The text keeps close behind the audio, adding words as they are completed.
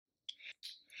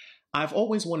I've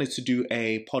always wanted to do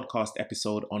a podcast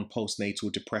episode on postnatal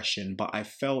depression, but I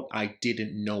felt I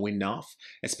didn't know enough,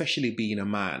 especially being a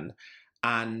man.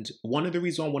 And one of the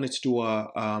reasons I wanted to do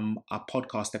a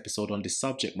podcast episode on this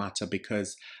subject matter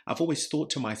because I've always thought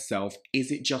to myself, is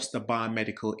it just a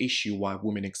biomedical issue why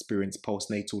women experience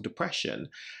postnatal depression?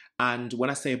 And when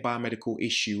I say a biomedical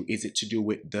issue, is it to do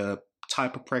with the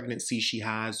type of pregnancy she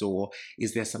has, or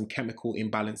is there some chemical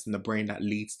imbalance in the brain that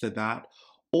leads to that?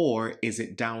 Or is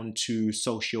it down to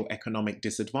socioeconomic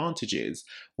disadvantages,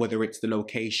 whether it's the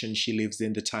location she lives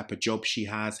in, the type of job she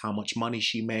has, how much money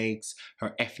she makes,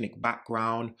 her ethnic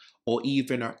background, or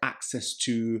even her access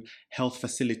to health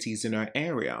facilities in her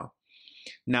area?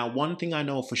 Now, one thing I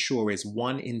know for sure is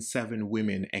 1 in 7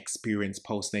 women experience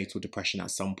postnatal depression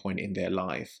at some point in their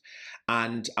life.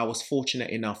 And I was fortunate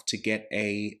enough to get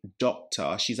a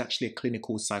doctor, she's actually a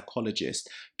clinical psychologist,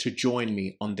 to join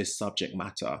me on this subject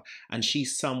matter. And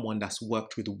she's someone that's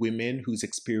worked with women who's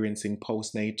experiencing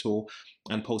postnatal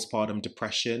and postpartum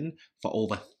depression for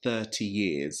over 30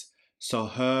 years. So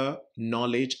her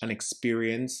knowledge and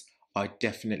experience are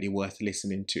definitely worth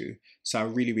listening to. So I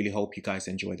really hope you guys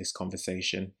enjoy this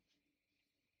conversation.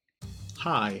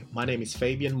 Hi, my name is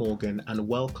Fabian Morgan and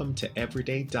welcome to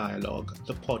Everyday Dialogue,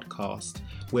 the podcast,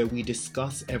 where we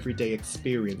discuss everyday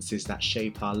experiences that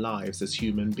shape our lives as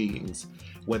human beings,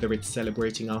 whether it's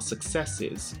celebrating our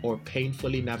successes or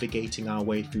painfully navigating our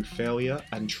way through failure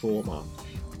and trauma.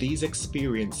 These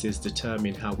experiences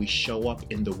determine how we show up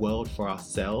in the world for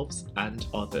ourselves and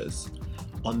others.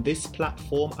 On this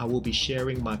platform, I will be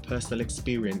sharing my personal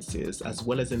experiences as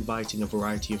well as inviting a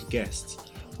variety of guests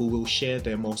who will share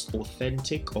their most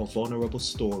authentic or vulnerable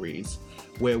stories,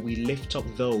 where we lift up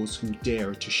those who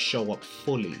dare to show up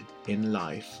fully in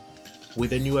life.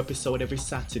 With a new episode every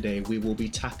Saturday, we will be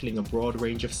tackling a broad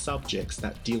range of subjects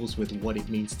that deals with what it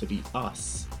means to be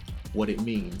us, what it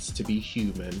means to be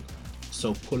human.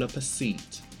 So pull up a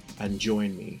seat and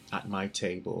join me at my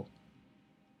table.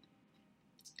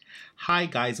 Hi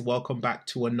guys, welcome back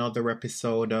to another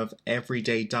episode of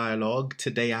Everyday Dialogue.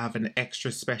 Today I have an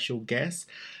extra special guest.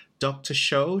 Dr.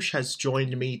 Shosh has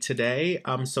joined me today.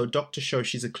 So Dr. Shosh,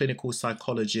 she's a clinical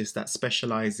psychologist that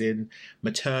specializes in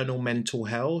maternal mental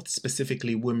health,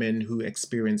 specifically women who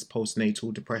experience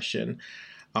postnatal depression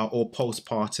or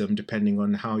postpartum, depending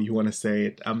on how you want to say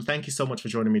it. Thank you so much for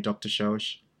joining me, Dr.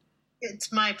 Shosh.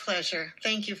 It's my pleasure.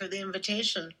 Thank you for the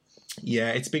invitation. Yeah,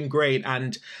 it's been great.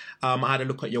 And I had a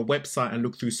look at your website and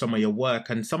looked through some of your work.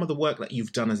 And some of the work that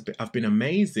you've done have been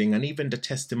amazing. And even the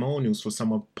testimonials for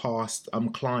some of past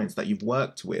clients that you've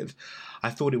worked with, I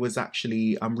thought it was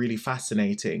actually really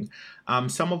fascinating.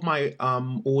 Some of my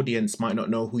audience might not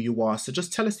know who you are. So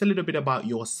just tell us a little bit about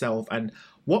yourself and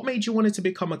what made you want to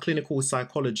become a clinical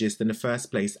psychologist in the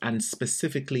first place, and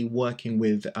specifically working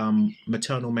with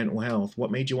maternal mental health.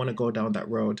 What made you want to go down that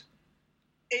road?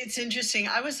 It's interesting.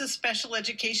 I was a special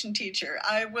education teacher.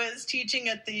 I was teaching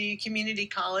at the community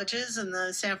colleges in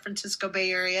the San Francisco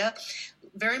Bay Area,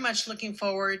 very much looking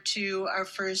forward to our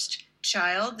first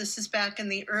child. This is back in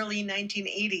the early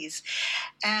 1980s.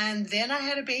 And then I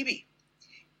had a baby.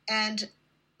 And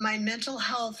my mental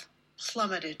health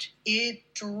plummeted.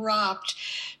 It dropped.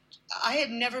 I had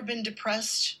never been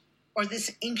depressed or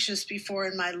this anxious before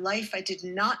in my life. I did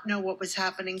not know what was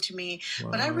happening to me,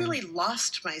 but I really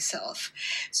lost myself.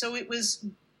 So it was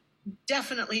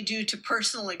definitely due to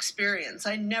personal experience.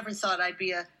 I never thought I'd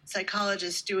be a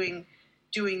psychologist doing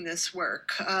this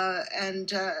work. I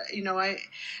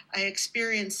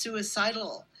experienced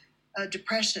suicidal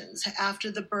depressions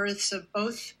after the births of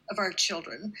both of our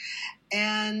children,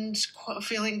 and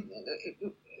feeling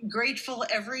grateful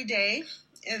every day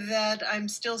that I'm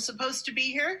still supposed to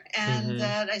be here and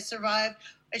that I survived.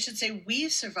 I should say we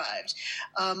survived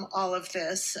all of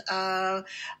this.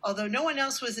 Although no one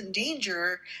else was in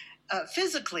danger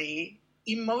physically,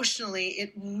 emotionally,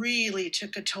 it really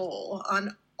took a toll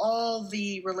on all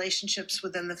the relationships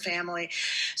within the family.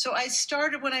 So I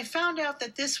started, when I found out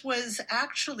that this was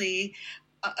actually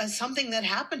something that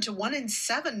happened to 1 in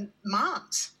 7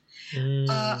 moms,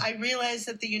 I realized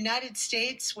that the United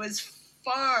States was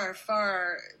far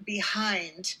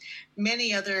behind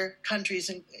many other countries,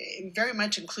 and very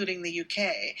much including the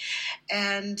UK.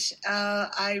 And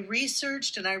I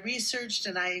researched and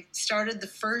I started the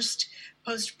first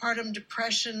postpartum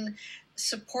depression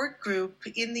support group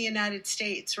in the United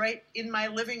States, right in my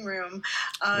living room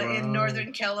in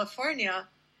Northern California,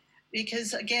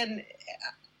 because again,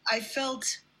 I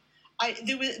felt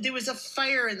there was a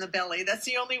fire in the belly. That's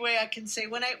the only way I can say.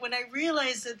 When I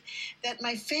realized that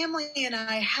my family and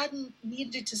I hadn't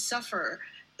needed to suffer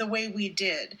the way we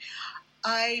did,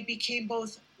 I became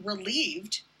both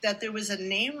relieved that there was a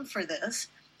name for this,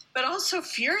 but also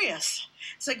furious.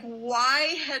 It's like,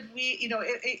 why had we,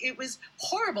 it was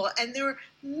horrible. And there were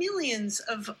millions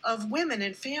of women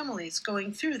and families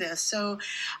going through this. So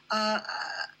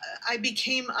I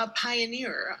became a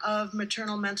pioneer of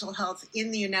maternal mental health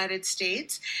in the United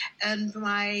States. And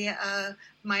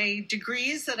my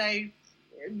degrees that I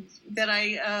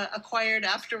acquired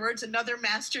afterwards, another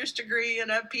master's degree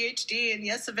and a PhD. And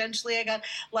yes, eventually I got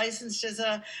licensed as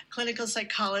a clinical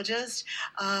psychologist.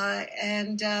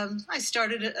 And I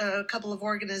started a couple of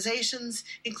organizations,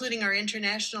 including our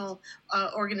international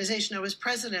organization. I was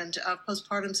president of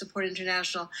Postpartum Support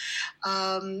International.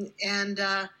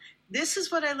 This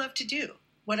is what I love to do,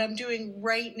 what I'm doing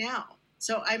right now.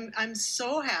 So I'm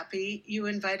so happy you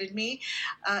invited me,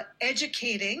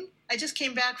 educating. I just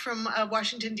came back from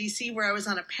Washington, D.C., where I was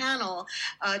on a panel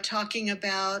talking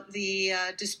about the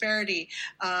disparity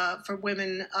for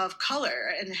women of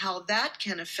color and how that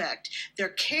can affect their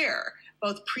care,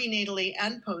 both prenatally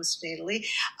and postnatally.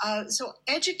 So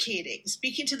educating,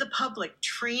 speaking to the public,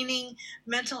 training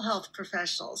mental health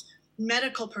professionals,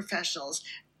 medical professionals,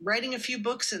 writing a few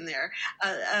books in there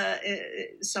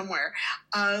somewhere.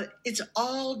 It's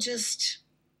all just,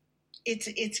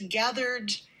 it's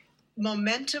gathered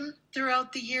momentum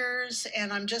throughout the years,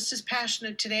 and I'm just as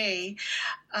passionate today,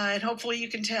 and hopefully you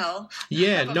can tell. Yeah,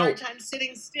 I have a hard time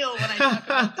sitting still when I talk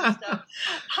about this stuff.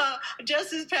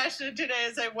 Just as passionate today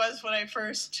as I was when I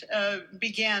first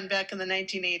began back in the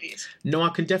 1980s. No, I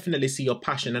can definitely see your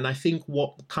passion, and I think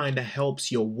what kind of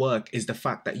helps your work is the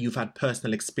fact that you've had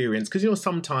personal experience, because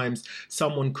sometimes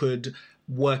someone could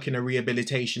work in a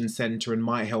rehabilitation center and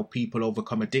might help people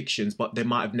overcome addictions, but they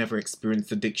might have never experienced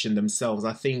addiction themselves.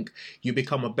 I think you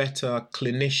become a better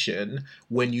clinician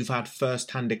when you've had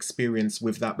first-hand experience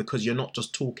with that, because you're not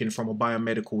just talking from a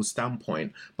biomedical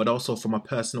standpoint, but also from a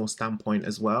personal standpoint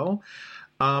as well.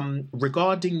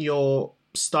 Regarding your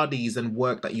studies and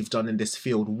work that you've done in this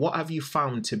field, what have you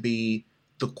found to be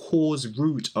the cause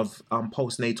root of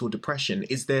postnatal depression?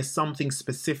 Is there something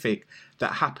specific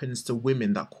that happens to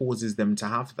women that causes them to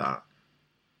have that?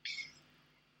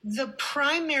 The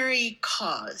primary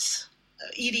cause,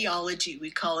 etiology we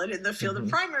call it in the field, the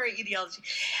primary etiology,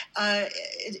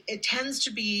 it tends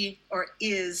to be or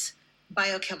is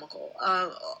biochemical,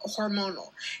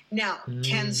 hormonal. Now,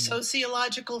 can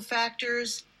sociological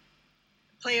factors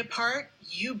play a part?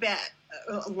 You bet.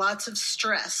 Lots of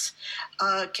stress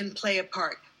can play a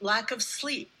part. Lack of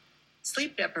sleep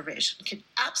deprivation can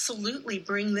absolutely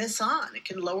bring this on. It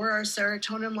can lower our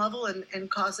serotonin level and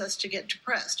cause us to get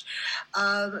depressed.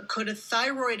 Could a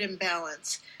thyroid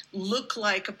imbalance look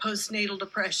like a postnatal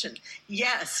depression?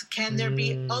 Yes. Can there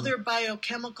be other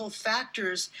biochemical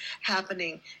factors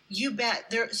happening? You bet.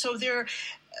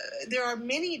 There are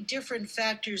many different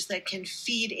factors that can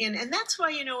feed in. And that's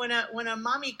why, when a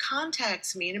mommy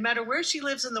contacts me, no matter where she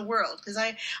lives in the world, because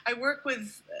I work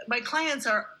with, my clients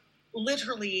are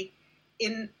literally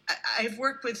I've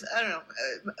worked with,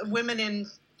 women in,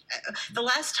 the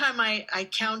last time I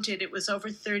counted, it was over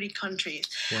 30 countries.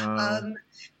 Wow.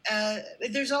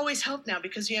 There's always help now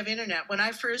because you have internet. When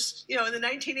I first, in the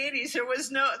 1980s,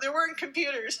 there weren't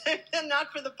computers,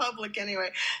 not for the public anyway.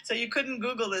 So you couldn't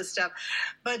Google this stuff.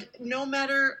 But no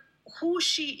matter who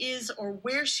she is or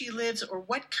where she lives or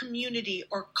what community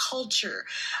or culture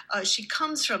she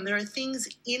comes from, there are things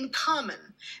in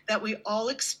common that we all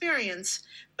experience,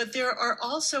 but there are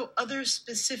also other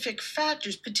specific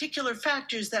factors, particular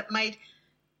factors that might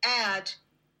add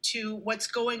to what's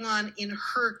going on in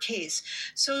her case.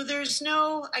 So there's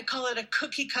no, I call it a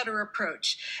cookie cutter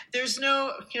approach. There's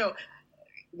no,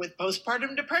 with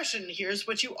postpartum depression, here's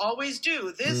what you always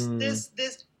do. This.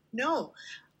 No.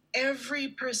 Every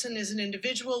person is an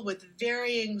individual with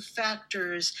varying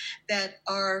factors that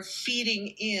are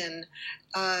feeding in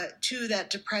to that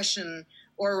depression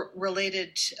or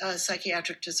related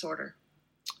psychiatric disorder.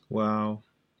 Wow.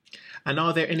 And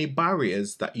are there any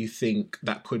barriers that you think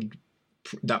that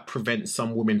prevent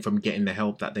some women from getting the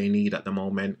help that they need at the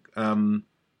moment?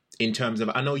 In terms of,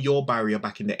 I know your barrier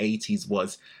back in the 80s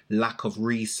was lack of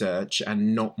research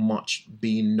and not much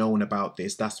being known about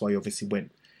this. That's why you obviously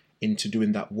went into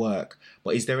doing that work.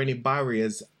 But is there any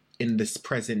barriers in this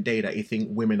present day that you think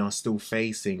women are still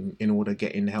facing in order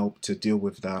getting help to deal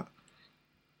with that?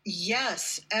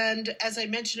 Yes, and as I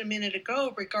mentioned a minute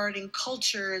ago regarding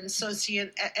culture and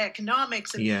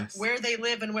socioeconomics and where they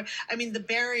live and the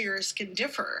barriers can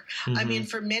differ.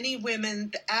 For many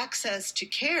women, the access to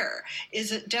care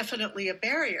is definitely a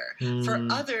barrier. For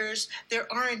others,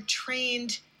 there aren't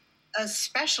trained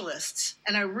specialists,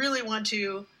 and I really want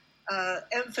to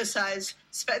emphasize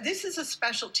this is a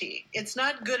specialty. It's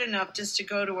not good enough just to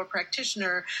go to a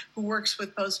practitioner who works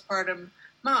with postpartum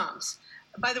moms.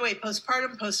 By the way,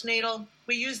 postpartum, postnatal,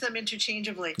 we use them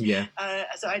interchangeably. Yeah.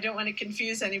 So I don't want to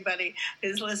confuse anybody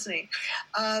who's listening.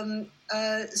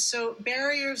 So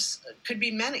barriers could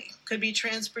be many. Could be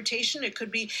transportation. It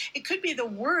could be the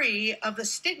worry of the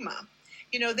stigma.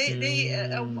 You know,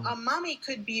 a mommy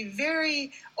could be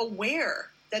very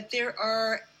aware that there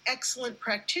are excellent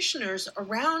practitioners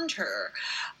around her,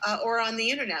 or on the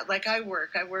internet, like I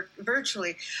work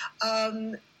virtually.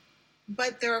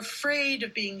 But they're afraid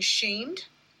of being shamed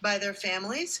by their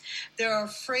families. They're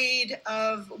afraid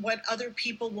of what other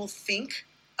people will think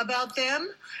about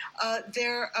them.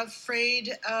 They're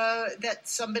afraid that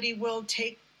somebody will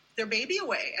take their baby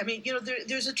away. I mean, you know,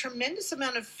 there's a tremendous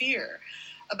amount of fear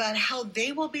about how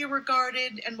they will be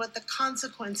regarded and what the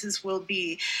consequences will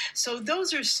be. So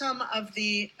those are some of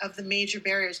the major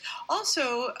barriers.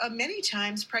 Also, many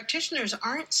times practitioners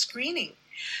aren't screening.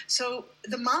 So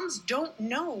the moms don't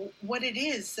know what it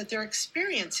is that they're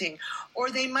experiencing, or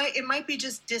it might be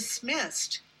just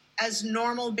dismissed as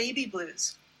normal baby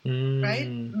blues, right?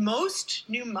 Most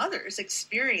new mothers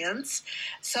experience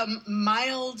some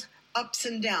mild ups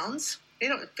and downs. They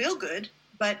don't feel good,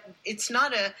 but it's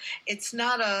not a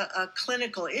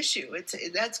clinical issue.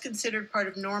 That's considered part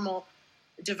of normal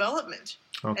development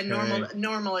and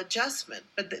normal adjustment.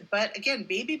 But again,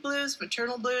 baby blues,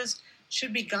 maternal blues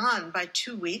should be gone by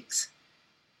 2 weeks,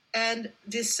 and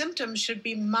the symptoms should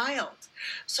be mild.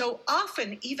 So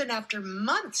often, even after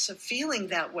months of feeling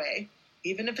that way,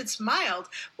 even if it's mild,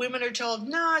 women are told,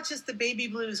 no, it's just the baby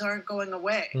blues aren't going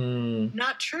away.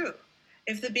 Not true.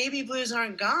 If the baby blues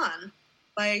aren't gone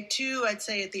by I'd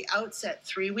say at the outset,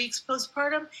 3 weeks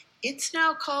postpartum, it's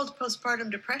now called postpartum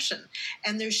depression,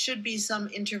 and there should be some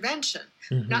intervention,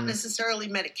 not necessarily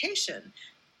medication,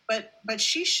 but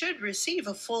she should receive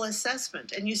a full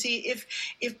assessment. And you see,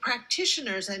 if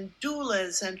practitioners and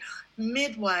doulas and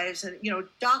midwives and, you know,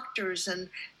 doctors and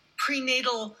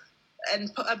prenatal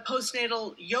and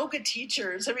postnatal yoga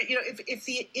teachers, I mean, you know, if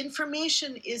the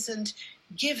information isn't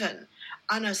given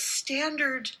on a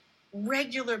standard,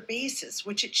 regular basis,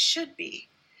 which it should be,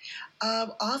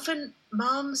 often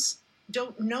moms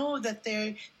don't know that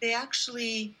they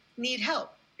actually need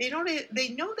help. They know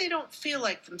they don't feel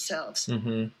like themselves.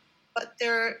 But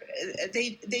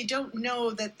they don't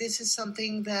know that this is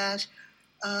something that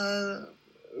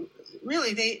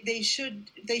really they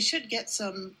should get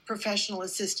some professional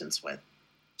assistance with.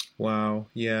 Wow,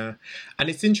 yeah. And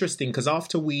it's interesting because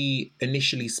after we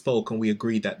initially spoke and we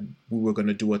agreed that we were going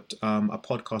to do a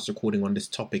podcast recording on this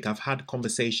topic, I've had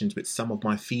conversations with some of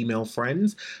my female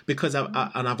friends because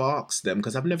I've asked them,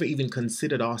 because I've never even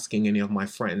considered asking any of my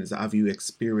friends, have you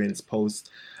experienced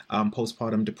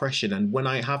postpartum depression? And when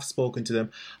I have spoken to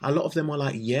them, a lot of them are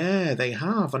like, yeah, they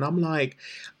have. And I'm like,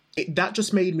 that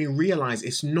just made me realize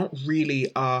it's not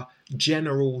really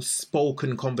general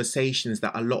spoken conversations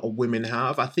that a lot of women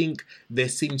have. I think there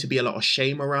seems to be a lot of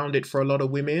shame around it for a lot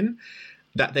of women,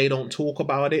 that they don't talk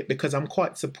about it, because I'm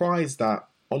quite surprised that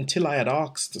until I had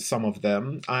asked some of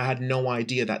them, I had no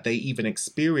idea that they even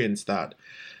experienced that.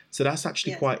 So that's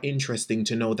actually quite interesting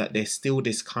to know that there's still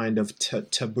this kind of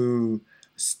taboo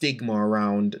stigma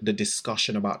around the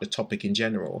discussion about the topic in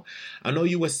general. I know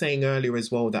you were saying earlier as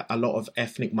well that a lot of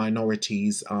ethnic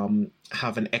minorities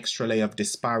have an extra layer of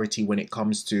disparity when it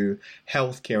comes to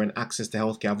healthcare and access to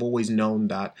healthcare. I've always known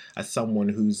that as someone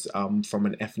who's from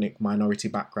an ethnic minority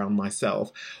background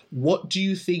myself. What do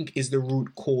you think is the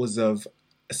root cause of,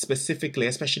 specifically,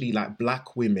 especially like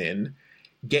Black women,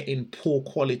 getting poor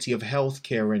quality of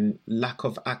healthcare and lack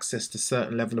of access to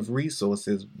certain level of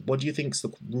resources? What do you think is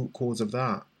the root cause of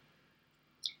that?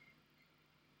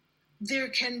 There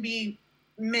can be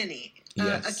many.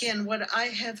 Yes. Again, what I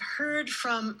have heard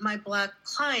from my Black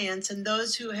clients and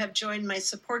those who have joined my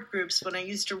support groups when I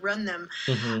used to run them,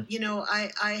 you know,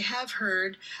 I have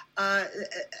heard, I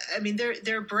mean,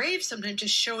 they're brave sometimes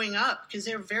just showing up because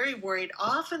they're very worried.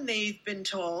 Often they've been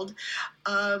told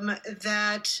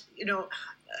that, you know,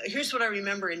 here's what I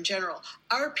remember in general.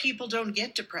 Our people don't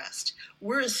get depressed.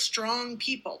 We're a strong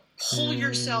people. Pull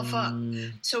yourself up.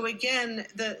 So again,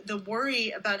 the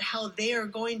worry about how they are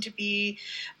going to be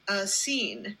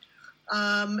seen.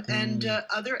 And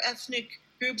other ethnic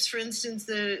groups, for instance,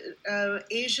 the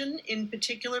Asian in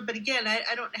particular. But again,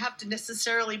 I don't have to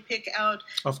necessarily pick out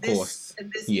of this. Course.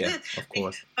 This, yeah, this. Of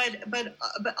course. But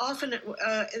often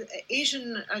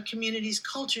Asian communities,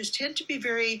 cultures tend to be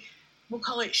very, we'll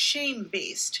call it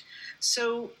shame-based.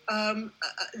 So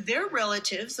their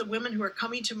relatives, the women who are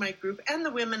coming to my group and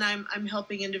the women I'm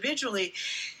helping individually,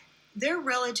 their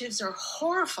relatives are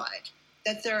horrified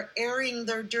that they're airing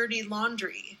their dirty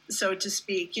laundry, so to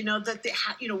speak, that they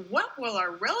what will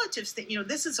our relatives think?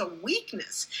 This is a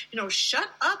weakness, shut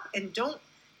up and don't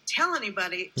tell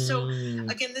anybody. So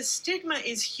again, the stigma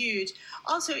is huge.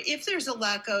 Also, if there's a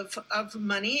lack of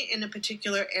money in a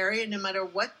particular area, no matter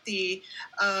what the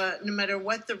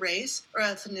race or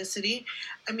ethnicity,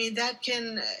 I mean, that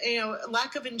can,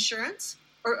 lack of insurance,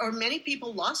 or many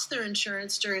people lost their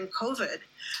insurance during COVID.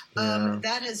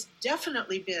 That has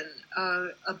definitely been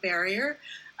a barrier.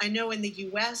 I know in the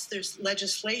U.S. there's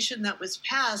legislation that was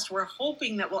passed. We're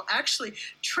hoping that will actually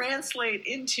translate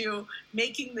into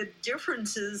making the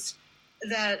differences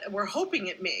that we're hoping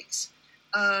it makes.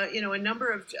 A number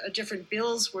of different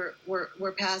bills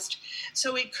were passed.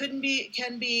 So it can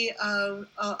be a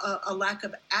lack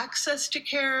of access to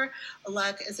care, a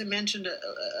lack, as I mentioned,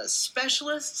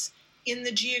 specialists in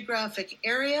the geographic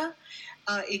area.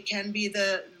 It can be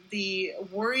the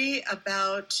worry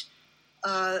about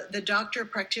the doctor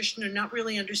practitioner not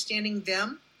really understanding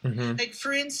them. Mm-hmm. Like,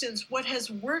 for instance, what has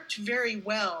worked very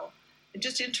well, and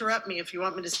just interrupt me if you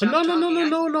want me to stop No. talking.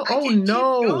 Oh, I can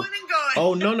no. Keep going and going.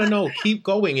 Oh, no. Keep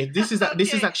going. This is Okay.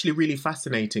 This is actually really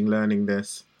fascinating, learning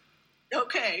this.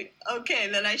 Okay,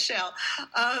 then I shall.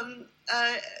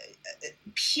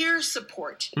 Peer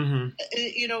support.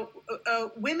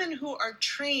 Mm-hmm. Women who are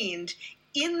trained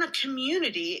in the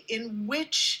community in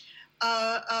which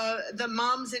the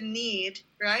moms in need,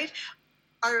 right,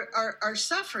 are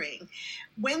suffering.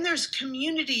 When there's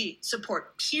community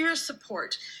support, peer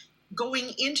support,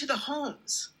 going into the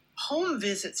homes, home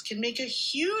visits can make a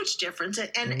huge difference,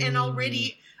 and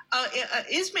already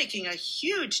is making a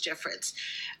huge difference,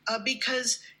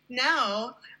 because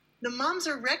now the moms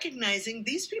are recognizing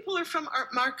these people are from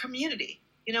our community.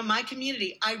 My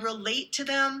community. I relate to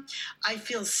them. I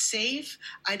feel safe.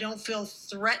 I don't feel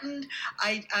threatened.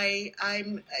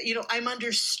 I'm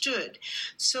understood.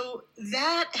 So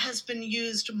that has been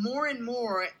used more and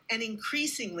more and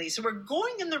increasingly. So we're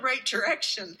going in the right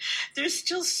direction. There's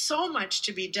still so much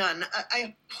to be done.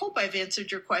 I hope I've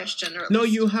answered your question. No,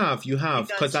 you have,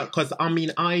 because I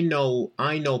mean, I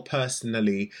know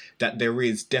personally that there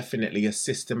is definitely a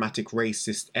systematic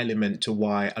racist element to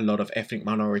why a lot of ethnic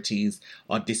minorities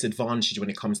are disadvantaged when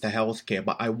it comes to healthcare.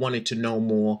 But I wanted to know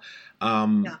more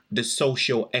the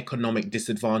socio-economic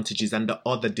disadvantages and the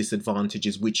other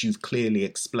disadvantages, which you've clearly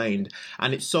explained.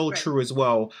 And it's so true as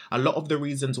well. A lot of the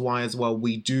reasons why as well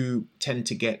we do tend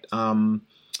to get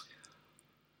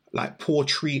like poor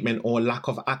treatment or lack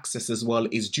of access as well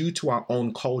is due to our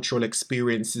own cultural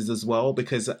experiences as well,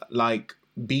 because like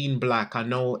being black, I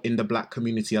know in the black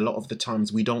community a lot of the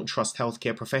times we don't trust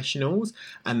healthcare professionals,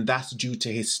 and that's due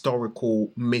to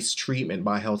historical mistreatment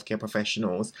by healthcare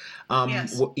professionals.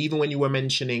 Yes. Even when you were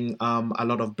mentioning a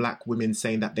lot of black women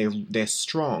saying that they're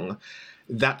strong,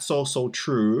 that's also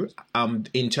true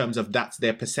in terms of that's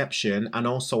their perception, and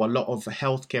also a lot of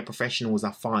healthcare professionals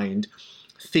I find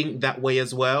think that way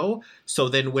as well. So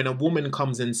then when a woman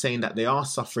comes in saying that they are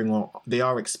suffering or they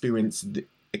are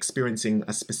experiencing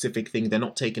a specific thing, they're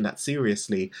not taking that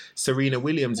seriously. Serena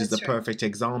Williams is the perfect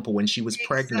example. When she was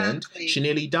pregnant, she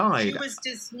nearly died. She was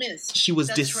dismissed. She was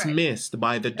dismissed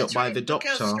by the doctor. Look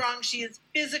how strong she is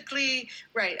physically.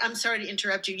 Right. I'm sorry to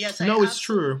interrupt you. Yes, no, it's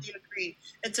true. Agree.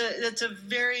 That's a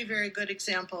very, very good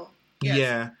example. Yes.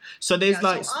 Yeah. So there's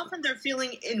so often they're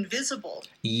feeling invisible.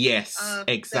 Yes,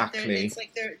 exactly. It's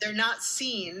like they're not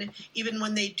seen even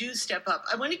when they do step up.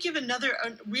 I want to give another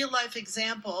real life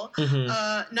example,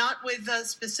 not with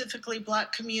specifically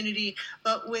black community,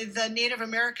 but with Native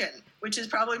American, which is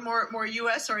probably more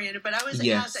U.S. oriented. But I was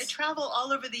asked. I travel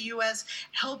all over the U.S.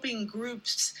 helping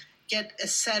groups get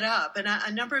set up. And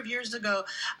a number of years ago,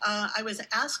 I was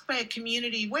asked by a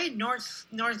community way north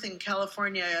in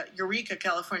California, Eureka,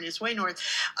 California, is way north,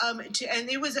 and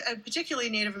it was a particularly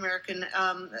Native American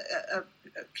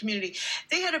community.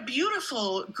 They had a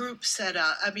beautiful group set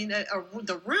up. I mean,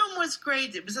 the room was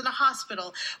great. It was in a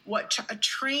hospital. A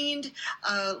trained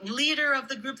leader of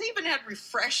the group. They even had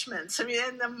refreshments. I mean,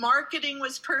 and the marketing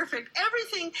was perfect.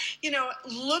 Everything,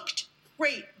 looked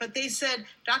great, but they said,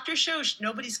 Dr. Shosh,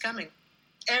 nobody's coming.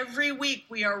 Every week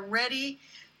we are ready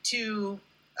to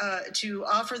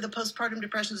offer the postpartum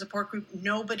depression support group.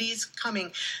 Nobody's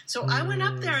coming. So I went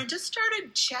up there and just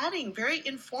started chatting very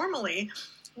informally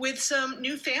with some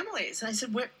new families. And I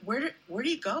said, where do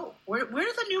you go? Where do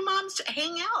the new moms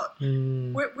hang out?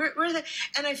 Where are they?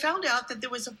 And I found out that there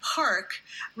was a park,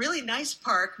 really nice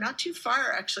park, not too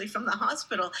far actually from the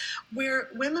hospital, where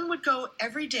women would go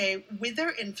every day with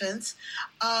their infants,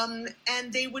 and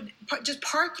they would just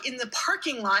park in the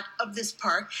parking lot of this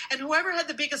park. And whoever had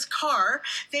the biggest car,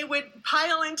 they would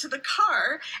pile into the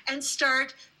car and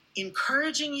start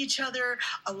encouraging each other,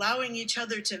 allowing each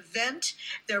other to vent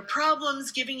their problems,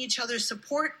 giving each other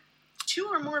support. 2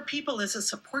 or more people as a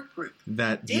support group.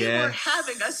 They were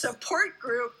having a support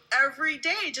group every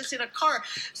day, just in a car.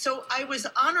 So I was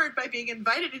honored by being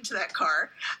invited into that car.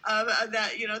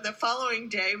 The following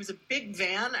day, it was a big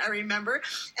van, I remember.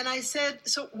 And I said,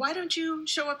 so why don't you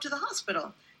show up to the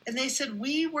hospital? And they said,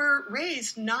 we were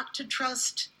raised not to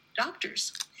trust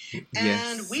doctors.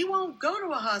 And we won't go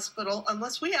to a hospital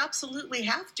unless we absolutely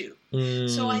have to.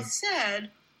 So I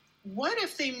said, what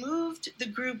if they moved the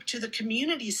group to the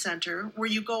community center where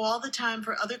you go all the time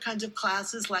for other kinds of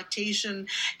classes, lactation,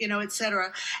 et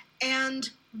cetera. And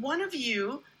one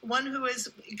who has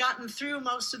gotten through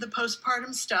most of the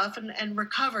postpartum stuff and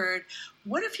recovered,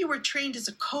 what if you were trained as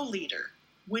a co-leader?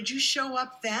 Would you show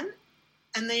up then?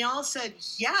 And they all said,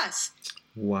 yes.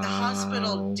 Wow. The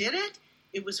hospital did it.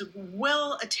 It was a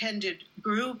well-attended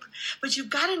group, but you've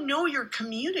got to know your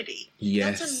community.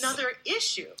 Yes. That's another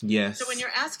issue. Yes. So when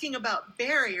you're asking about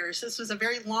barriers, this was a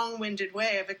very long-winded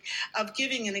way of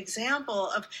giving an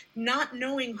example of not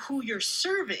knowing who you're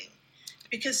serving.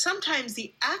 Because sometimes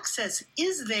the access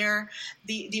is there,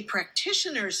 the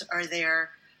practitioners are there,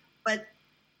 but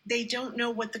they don't know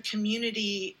what the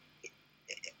community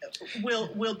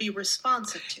will be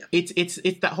responsive to. It's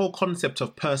that whole concept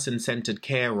of person-centered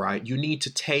care, right? You need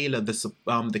to tailor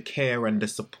the care and the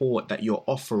support that you're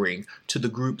offering to the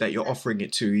group that you're offering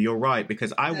it to. You're right,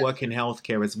 because I work in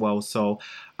healthcare as well. So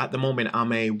at the moment,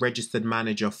 I'm a registered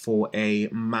manager for a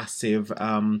massive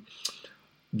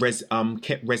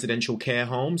residential care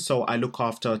home. So I look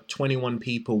after 21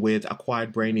 people with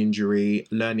acquired brain injury,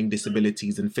 learning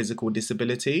disabilities, and physical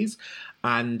disabilities.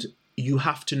 And you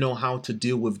have to know how to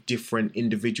deal with different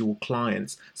individual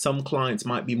clients. Some clients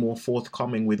might be more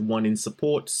forthcoming with wanting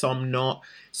support, some not.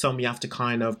 Some you have to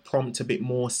kind of prompt a bit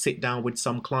more, sit down with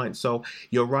some clients. So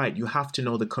you're right, you have to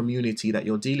know the community that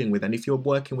you're dealing with. And if you're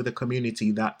working with a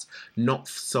community that's not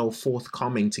so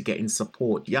forthcoming to getting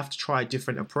support, you have to try a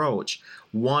different approach.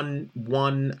 One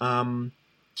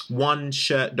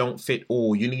shirt don't fit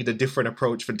all. You need a different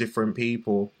approach for different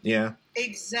people. Yeah.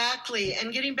 Exactly.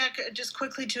 And getting back just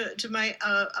quickly to my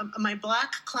my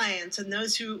Black clients and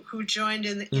those who joined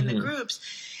in the groups,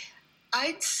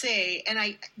 I'd say,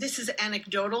 and this is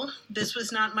anecdotal. This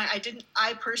was not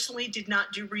I personally did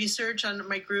not do research on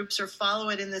my groups or follow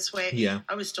it in this way. Yeah.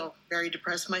 I was still very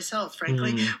depressed myself,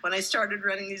 frankly, when I started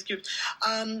running these groups.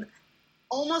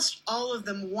 Almost all of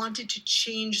them wanted to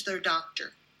change their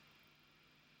doctor.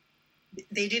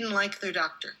 They didn't like their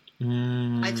doctor.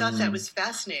 I thought that was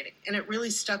fascinating, and it really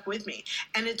stuck with me.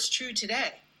 And it's true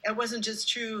today. It wasn't just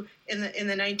true in the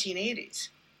 1980s.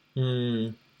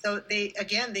 So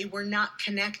they were not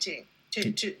connecting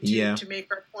to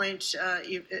make our point,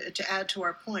 to add to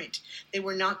our point. They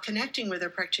were not connecting with their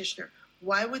practitioner.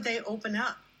 Why would they open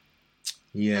up?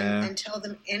 Yeah. And tell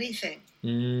them anything?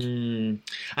 And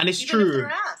it's Even true. if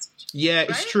they're asked. Yeah, right?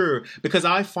 It's true. Because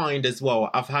I find as well,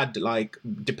 I've had,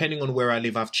 depending on where I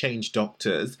live, I've changed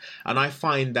doctors. And I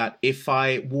find that if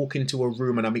I walk into a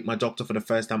room and I meet my doctor for the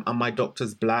first time and my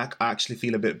doctor's Black, I actually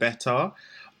feel a bit better.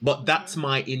 But that's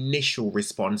my initial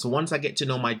response. So once I get to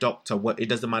know my doctor, it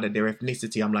doesn't matter their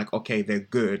ethnicity, I'm like, okay, they're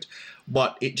good.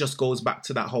 But it just goes back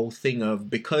to that whole thing of,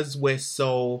 because we're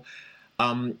so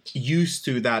used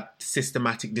to that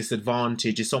systematic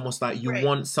disadvantage, it's almost like you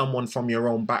want someone from your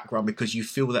own background because you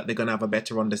feel that they're going to have a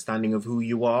better understanding of who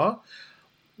you are.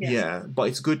 Yes. Yeah, but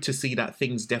it's good to see that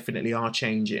things definitely are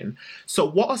changing. So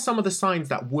what are some of the signs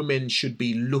that women should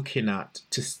be looking at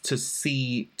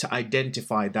to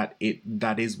identify that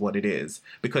that is what it is?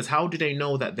 Because how do they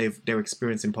know that they're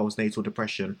experiencing postnatal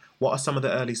depression? What are some of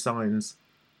the early signs?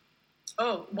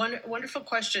 Oh, wonderful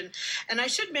question. And I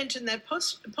should mention that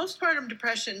postpartum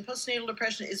depression, postnatal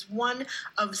depression is one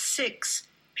of 6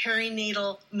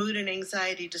 perinatal mood and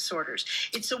anxiety disorders.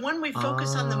 It's the one we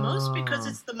focus on the most because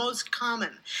it's the most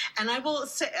common. And I will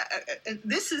say,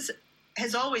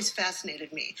 has always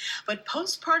fascinated me, but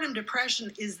postpartum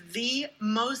depression is the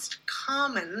most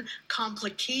common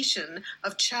complication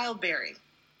of childbearing.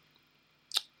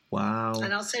 Wow.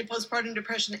 And I'll say postpartum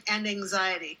depression and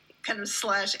anxiety kind of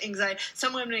 / anxiety.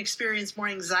 Some women experience more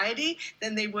anxiety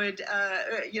than they would,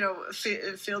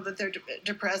 feel that they're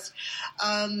depressed.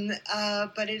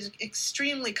 But it is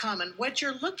extremely common. What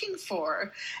you're looking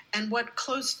for, and what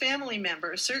close family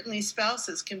members, certainly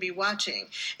spouses, can be watching,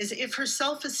 is if her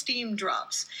self-esteem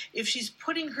drops, if she's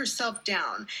putting herself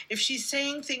down, if she's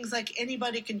saying things like,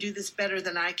 anybody can do this better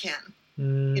than I can.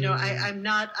 You know,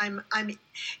 I'm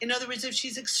in other words, if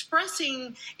she's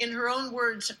expressing in her own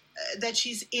words that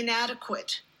she's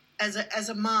inadequate as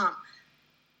a mom,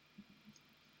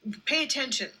 pay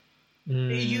attention.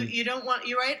 You don't want,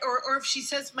 you're right. Or if she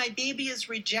says, my baby is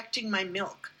rejecting my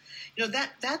milk, you know,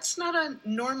 that's not a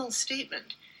normal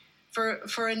statement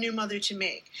for a new mother to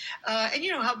make. And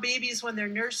you know how babies, when they're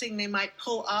nursing, they might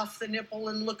pull off the nipple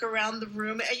and look around the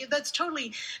room. That's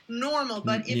totally normal.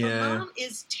 But if a mom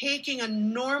is taking a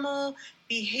normal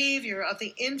behavior of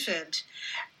the infant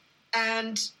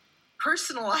and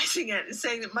personalizing it and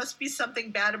saying it must be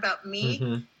something bad about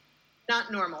me, not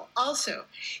normal. Also,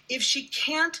 if she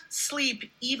can't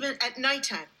sleep even at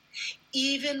nighttime,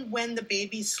 even when the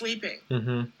baby's sleeping.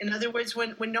 In other words,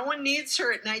 when no one needs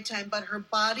her at nighttime, but her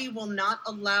body will not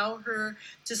allow her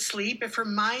to sleep, if her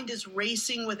mind is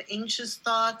racing with anxious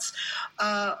thoughts,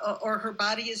 or her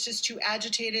body is just too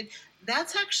agitated,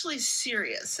 that's actually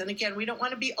serious. And again, we don't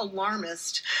want to be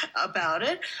alarmist about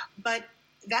it, but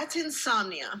that's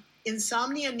insomnia.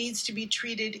 Insomnia needs to be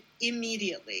treated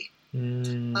immediately.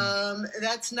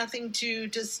 That's nothing to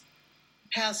just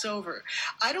pass over.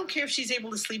 I don't care if she's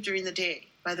able to sleep during the day.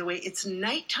 By the way, it's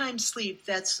nighttime sleep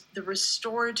that's the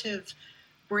restorative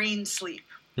brain sleep.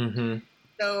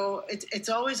 So it's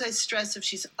always, I stress, if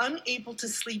she's unable to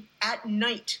sleep at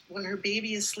night when her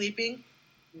baby is sleeping,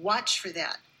 watch for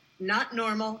that. Not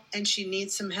normal, and she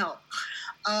needs some help.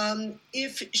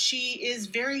 If she is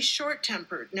very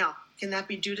short-tempered, now, can that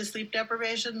be due to sleep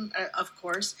deprivation? Of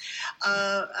course,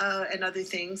 and other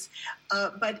things.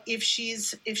 But if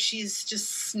she's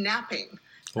just snapping,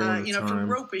 if her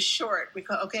rope is short, we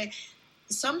call, okay.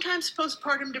 Sometimes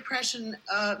postpartum depression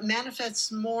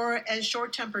manifests more as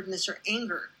short-temperedness or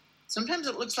anger. Sometimes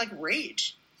it looks like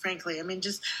rage, frankly. I mean,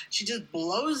 she just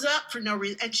blows up for no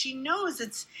reason, and she knows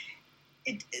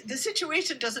the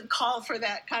situation doesn't call for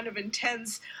that kind of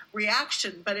intense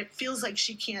reaction, but it feels like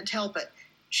she can't help it.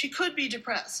 She could be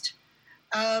depressed.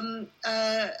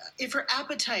 If her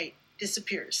appetite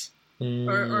disappears,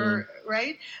 or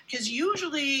right? Because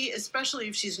usually, especially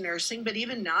if she's nursing, but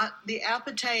even not, the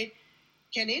appetite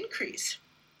can increase,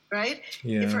 right?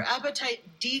 If her appetite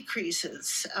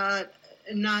decreases,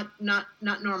 not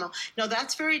normal. Now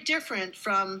that's very different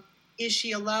from, is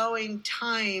she allowing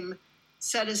time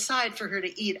set aside for her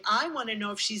to eat? I want to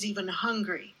know if she's even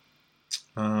hungry.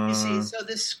 You see, so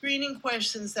the screening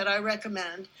questions that I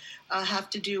recommend have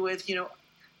to do with,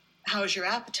 how's your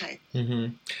appetite?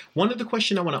 One of the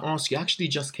questions I want to ask you actually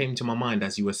just came to my mind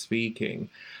as you were speaking.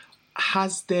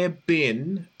 Has there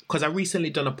been, because I recently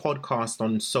done a podcast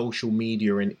on social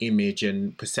media and image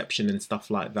and perception and stuff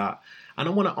like that, and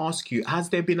I want to ask you, has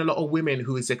there been a lot of women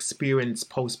who has experienced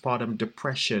postpartum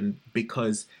depression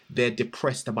because they're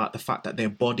depressed about the fact that their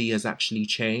body has actually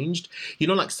changed? You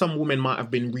know, like some women might have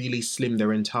been really slim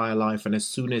their entire life, and as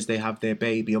soon as they have their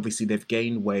baby, obviously they've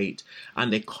gained weight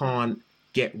and they can't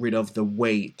get rid of the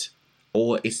weight,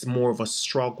 or it's more of a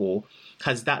struggle.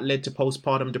 Has that led to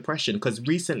postpartum depression? Because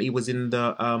recently it was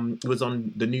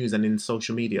on the news and in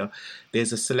social media.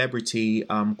 There's a celebrity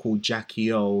called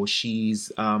Jackie O.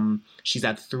 She's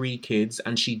had 3 kids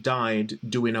and she died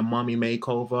doing a mummy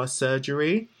makeover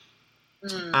surgery.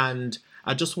 And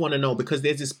I just want to know, because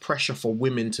there's this pressure for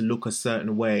women to look a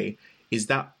certain way, is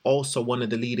that also one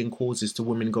of the leading causes to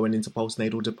women going into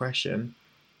postnatal depression?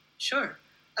 Sure.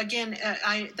 Again,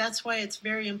 that's why it's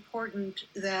very important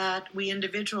that we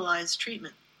individualize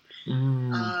treatment,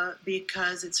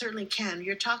 because it certainly can.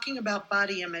 You're talking about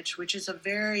body image, which is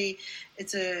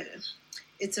it's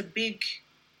a big,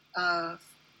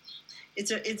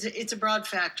 it's a broad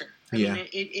factor. I mean,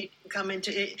 it can come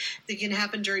into it. It can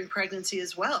happen during pregnancy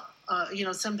as well.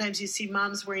 Sometimes you see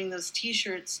moms wearing those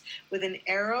T-shirts with an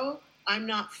arrow. I'm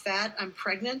not fat. I'm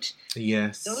pregnant.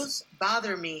 Yes, those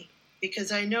bother me.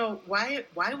 Because I know, why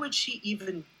would she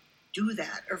even do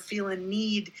that or feel a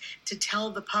need to tell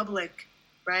the public,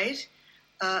 right,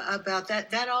 about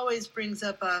that? That always brings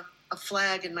up a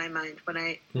flag in my mind when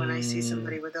I see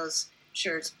somebody with those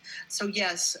shirts. So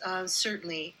yes,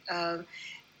 certainly,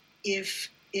 if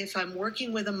I'm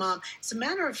working with a mom, as a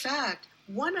matter of fact,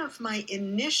 one of my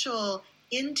initial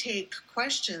intake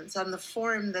questions on the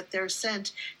form that they're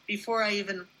sent before I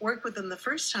even work with them the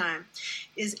first time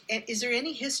is there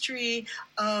any history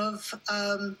of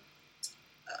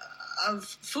of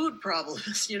food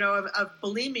problems, of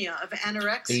bulimia, of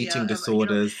anorexia, eating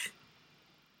disorders,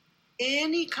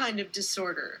 any kind of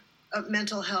disorder, of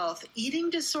mental health, eating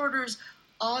disorders,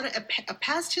 a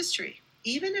past history.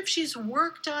 Even if she's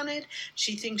worked on it,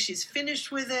 she thinks she's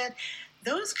finished with it.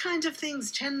 Those kinds of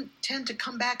things tend to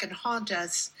come back and haunt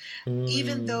us,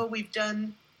 even though we've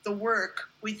done the work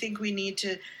we think we need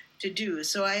to do.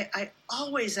 So I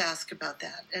always ask about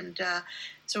that. And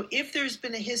so if there's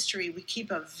been a history, we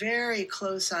keep a very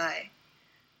close eye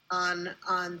on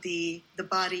the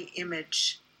body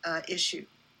image issue.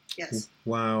 Yes.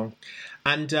 Wow.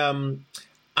 And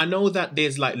I know that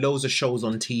there's like loads of shows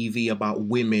on TV about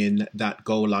women that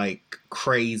go like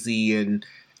crazy and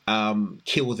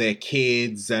kill their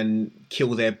kids and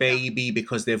kill their baby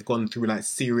because they've gone through like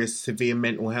serious, severe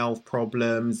mental health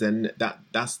problems, and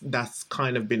that's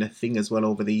kind of been a thing as well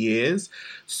over the years.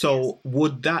 So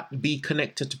would that be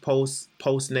connected to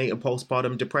postnatal,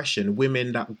 postpartum depression?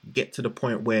 Women that get to the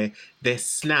point where they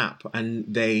snap and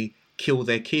they kill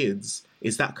their kids,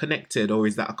 is that connected, or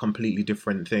is that a completely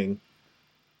different thing?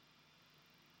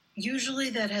 Usually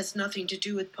that has nothing to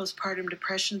do with postpartum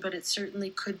depression, but it certainly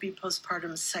could be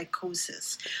postpartum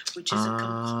psychosis, which is it's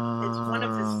one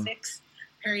of the 6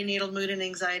 perinatal mood and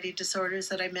anxiety disorders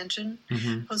that I mentioned.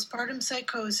 Postpartum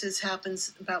psychosis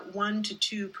happens about 1 to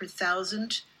 2 per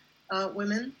 1,000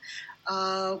 women.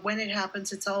 When it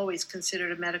happens, it's always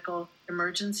considered a medical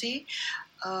emergency.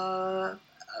 But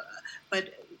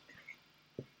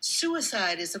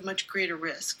suicide is a much greater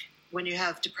risk when you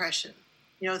have depression.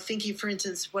 Thinking, for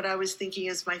instance, what I was thinking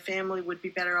is my family would be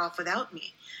better off without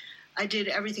me. I did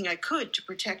everything I could to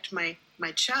protect my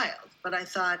child, but I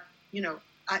thought,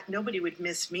 nobody would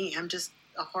miss me. I'm just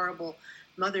a horrible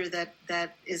mother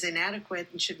that is inadequate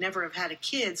and should never have had a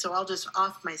kid, so I'll just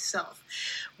off myself.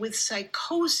 With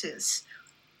psychosis,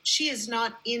 she is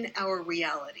not in our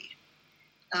reality.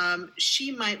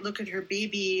 She might look at her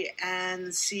baby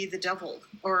and see the devil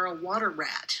or a water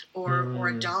rat or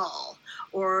a doll,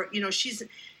 or, she's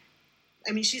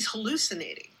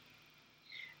hallucinating.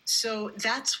 So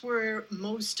that's where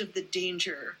most of the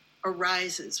danger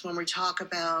arises when we talk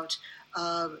about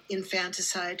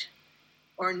infanticide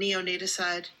or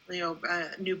neonaticide,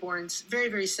 newborns. Very,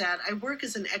 very sad. I work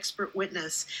as an expert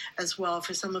witness as well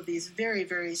for some of these very,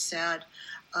 very sad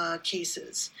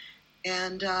cases.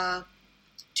 And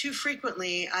too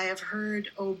frequently, I have heard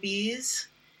OBs.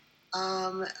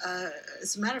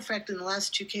 As a matter of fact, in the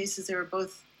last 2 cases, they were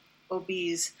both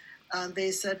OBs.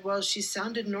 They said, well, she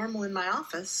sounded normal in my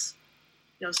office.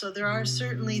 So there are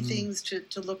certainly things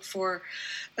to look for,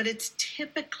 but it's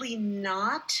typically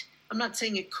not, I'm not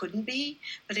saying it couldn't be,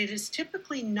 but it is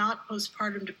typically not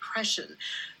postpartum depression.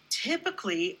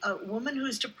 Typically, a woman who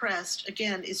is depressed,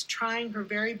 again, is trying her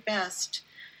very best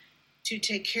to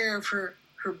take care of her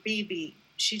baby.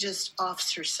 She just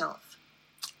offs herself.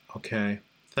 Okay.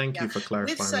 Thank you for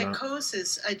clarifying with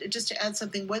psychosis, just to add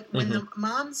something, when the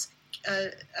moms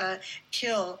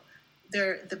kill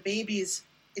the babies,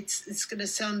 it's going to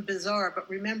sound bizarre, but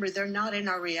remember, they're not in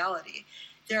our reality.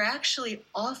 They're actually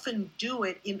often do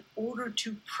it in order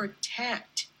to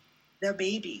protect the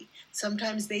baby.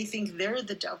 Sometimes they think they're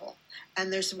the devil,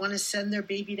 and they want to send their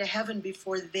baby to heaven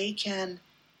before they can.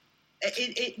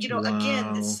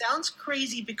 Again, this sounds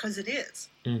crazy because it is.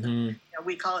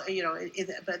 We call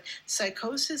it, but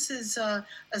psychosis is a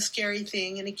scary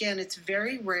thing. And again, it's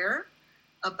very rare,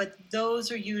 but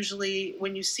those are usually,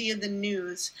 when you see in the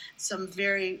news some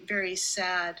very, very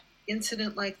sad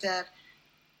incident like that,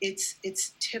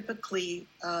 it's typically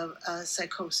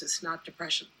psychosis, not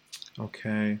depression.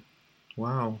 Okay.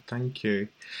 Wow. Thank you.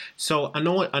 So I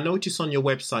noticed on your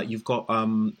website you've got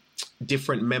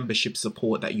different membership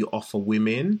support that you offer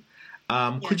women.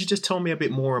 Could you just tell me a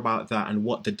bit more about that and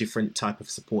what the different type of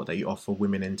support that you offer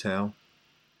women entail?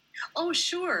 Oh,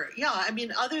 sure. Yeah.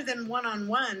 Other than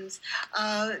one-on-ones,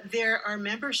 there are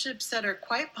memberships that are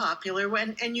quite popular,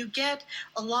 and you get,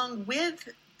 along with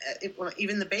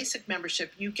even the basic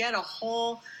membership, you get a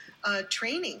whole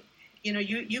training.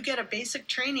 You get a basic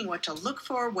training, what to look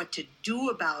for, what to do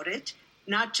about it,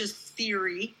 not just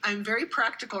theory. I'm very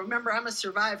practical. Remember, I'm a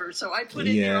survivor, so I put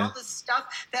in there all the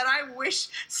stuff that I wish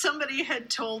somebody had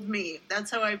told me. That's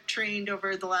how I've trained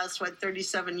over the last,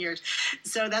 37 years.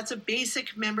 So that's a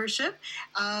basic membership.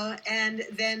 And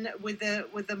then with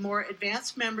the more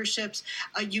advanced memberships,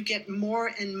 you get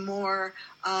more and more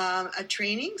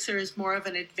trainings. There is more of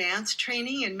an advanced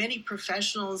training, and many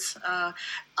professionals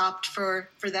opt for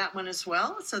that one as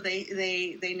well. So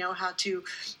they know how to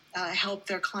help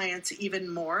their clients even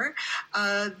more.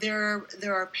 There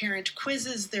are parent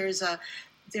quizzes. There's a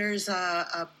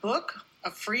book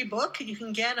a free book you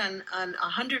can get on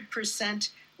 100%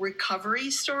 recovery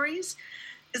stories.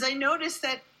 Because I noticed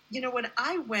that,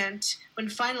 when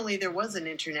finally there was an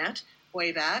internet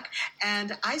way back,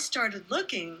 and I started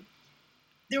looking,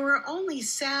 there were only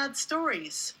sad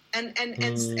stories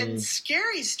and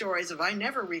scary stories of I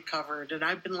never recovered and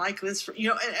I've been like this for,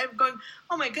 and I'm going,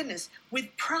 oh my goodness,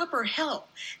 with proper help,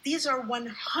 these are 100%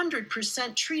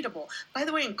 treatable. By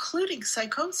the way, including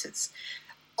psychosis.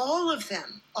 All of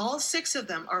them, all 6 of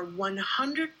them are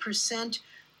 100%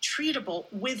 treatable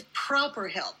with proper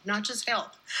help, not just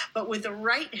help, but with the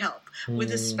right help,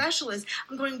 with a specialist.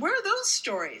 I'm going, where are those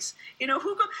stories?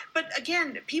 But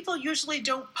again, people usually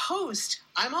don't post,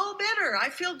 I'm all better, I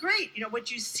feel great.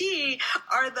 What you see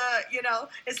are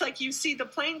it's like you see the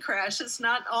plane crash. It's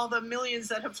not all the millions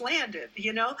that have landed,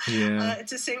 Yeah.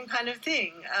 It's the same kind of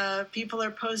thing. People are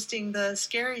posting the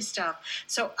scary stuff.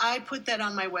 So I put that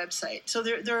on my website. So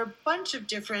there are a bunch of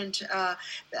different,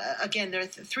 again, there are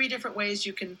 3 different ways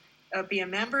you can be a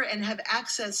member and have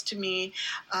access to me.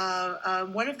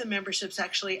 One of the memberships,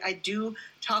 actually, I do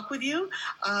talk with you.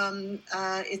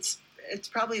 It's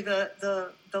probably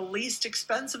the least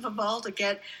expensive of all to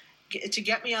get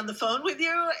me on the phone with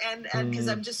you, and because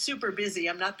I'm just super busy.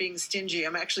 I'm not being stingy.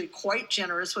 I'm actually quite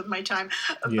generous with my time.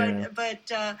 Yeah. But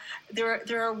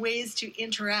there are ways to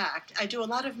interact. I do a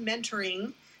lot of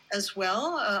mentoring as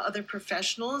well. Other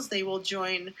professionals, they will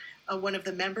join one of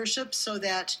the memberships so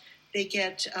that they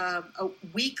get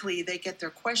weekly, they get their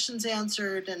questions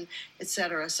answered and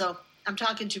etc. So I'm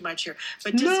talking too much here,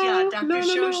 but just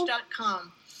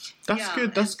drshosh.com. That's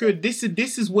good. That's good. This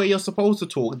is where you're supposed to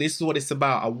talk. This is what it's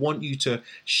about. I want you to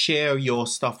share your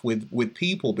stuff with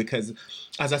people because,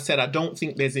 as I said, I don't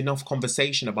think there's enough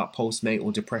conversation about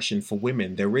postnatal depression for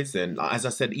women. There isn't. As I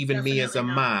said, even Definitely me as a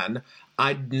man,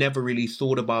 I'd never really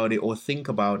thought about it or think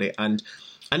about it. And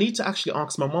I need to actually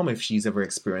ask my mom if she's ever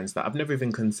experienced that. I've never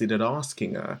even considered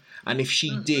asking her. And if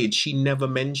she did, she never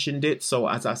mentioned it. So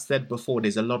as I said before,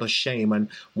 there's a lot of shame. And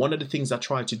one of the things I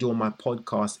try to do on my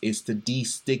podcast is to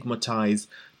destigmatize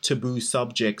taboo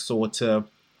subjects or to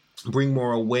bring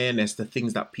more awareness to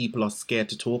things that people are scared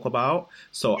to talk about.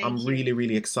 So I'm really,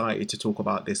 really excited to talk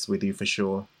about this with you for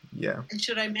sure. Yeah. And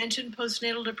should I mention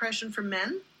postnatal depression for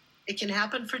men? It can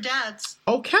happen for dads.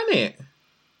 Oh, can it?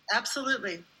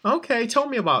 Absolutely. Okay, tell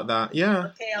me about that. Yeah.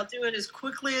 Okay, I'll do it as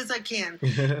quickly as I can.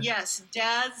 Yes,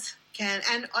 dads can,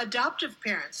 and adoptive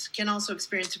parents can also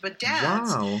experience it, but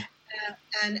dads, wow.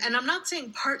 And I'm not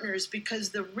saying partners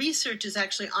because the research is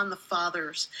actually on the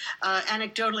fathers.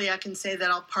 Anecdotally, I can say that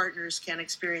all partners can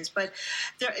experience, but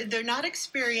they're not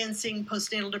experiencing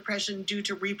postnatal depression due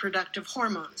to reproductive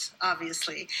hormones,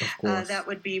 obviously. Of course. That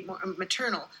would be more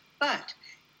maternal, but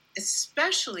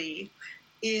especially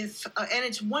if, and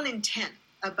it's 1 in 10,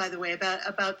 by the way,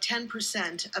 about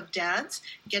 10% of dads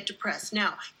get depressed.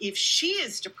 Now, if she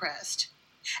is depressed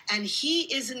and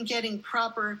he isn't getting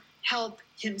proper help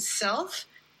himself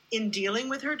in dealing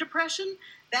with her depression,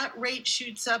 that rate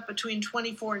shoots up between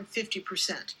 24 and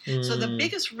 50%. So the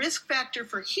biggest risk factor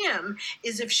for him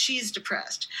is if she's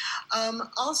depressed.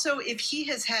 Also, if he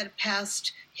has had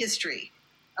past history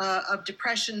of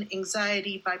depression,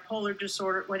 anxiety, bipolar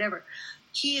disorder, whatever,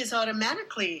 he is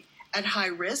automatically at high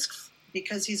risk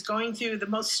because he's going through the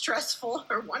most stressful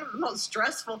or one of the most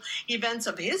stressful events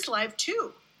of his life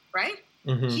too, right?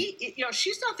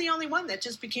 She's not the only one that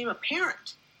just became a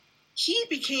parent. He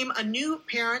became a new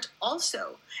parent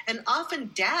also. And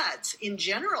often dads in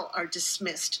general are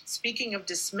dismissed. Speaking of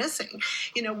dismissing,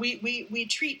 we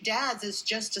treat dads as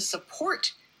just a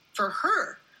support for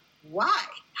her. Why?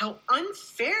 How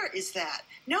unfair is that?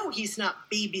 No, he's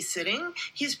not babysitting.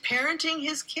 He's parenting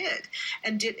his kid.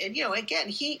 And again,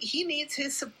 he needs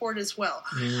his support as well.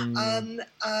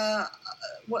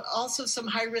 Also some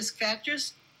high risk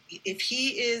factors. If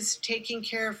he is taking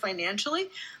care financially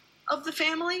of the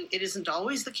family, it isn't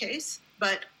always the case,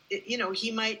 but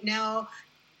he might now,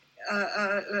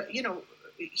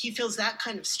 he feels that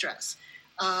kind of stress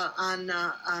on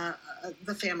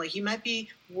the family. He might be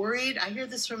worried. I hear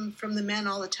this from the men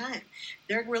all the time.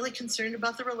 They're really concerned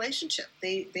about the relationship.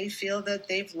 They feel that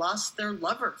they've lost their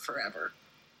lover forever,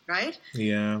 right?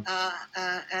 Yeah.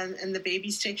 And the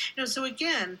baby's taking. So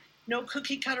again, no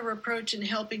cookie cutter approach in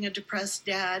helping a depressed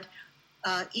dad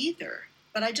either.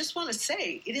 But I just want to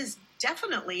say it is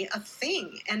definitely a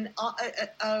thing, and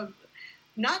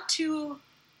not too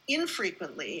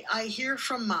infrequently, I hear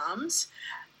from moms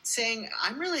saying,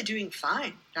 I'm really doing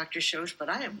fine, Dr. Shosh, but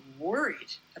I am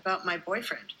worried about my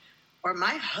boyfriend, or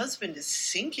my husband is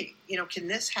sinking. Can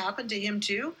this happen to him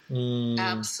too?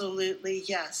 Absolutely,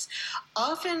 yes.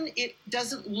 Often it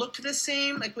doesn't look the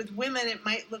same. Like with women, it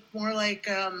might look more like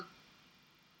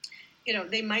you know,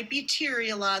 they might be teary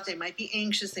a lot, they might be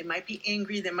anxious, they might be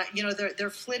angry, they might, you know, they're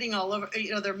flitting all over,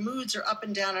 you know, their moods are up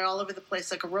and down and all over the place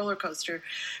like a roller coaster.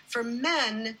 For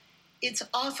men, it's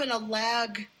often a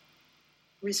lag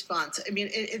response. I mean,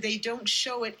 they don't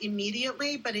show it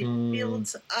immediately, but it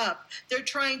builds up. They're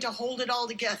trying to hold it all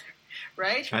together,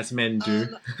 right? As men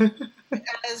do.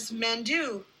 As men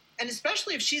do. And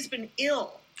especially if she's been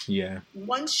ill. Yeah.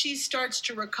 Once she starts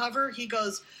to recover, he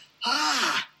goes,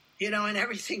 ah, you know, and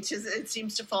everything just, it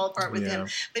seems to fall apart with him.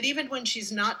 But even when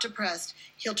she's not depressed,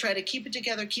 he'll try to keep it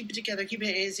together, keep it together, keep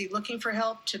it. Is he looking for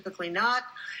help? Typically not.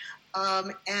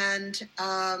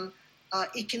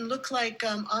 It can look like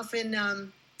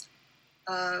often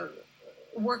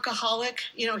workaholic.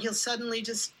 You know, he'll suddenly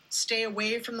just stay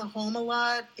away from the home a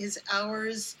lot. His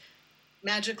hours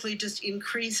magically just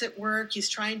increase at work. He's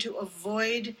trying to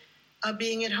avoid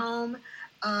being at home.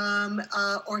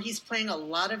 Or he's playing a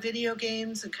lot of video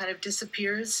games and kind of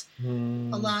disappears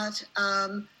a lot.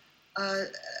 And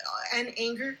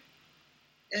anger.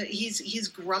 He's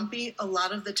grumpy a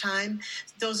lot of the time.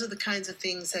 Those are the kinds of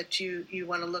things that you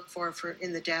want to look for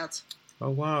in the dads. Oh,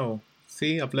 wow.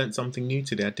 See, I've learned something new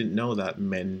today. I didn't know that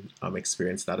men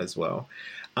experience that as well.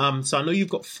 So I know you've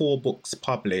got 4 books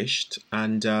published,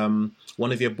 and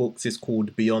one of your books is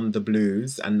called Beyond the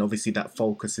Blues, and obviously that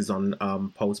focuses on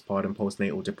postpartum,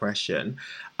 postnatal depression.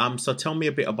 So tell me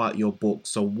a bit about your book.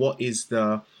 So what is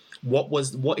the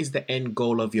end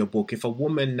goal of your book? If a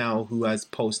woman now who has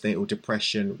postnatal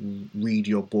depression read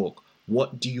your book,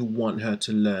 what do you want her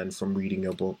to learn from reading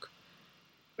your book?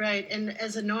 Right, and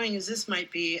as annoying as this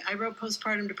might be, I wrote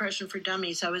Postpartum Depression for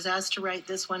Dummies. I was asked to write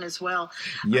this one as well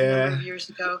a number of years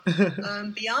ago.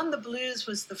 Beyond the Blues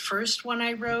was the first one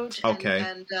I wrote,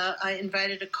 and I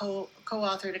invited a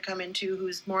co-author to come in too,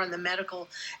 who's more on the medical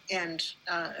end.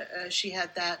 She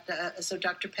had that, so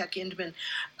Dr. Peck Indman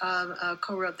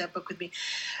co-wrote that book with me.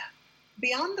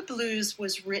 Beyond the Blues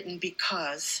was written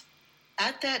because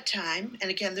at that time,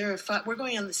 and again, we're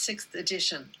going on the 6th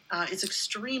edition. It's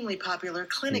extremely popular.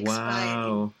 Clinics buy it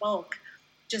in bulk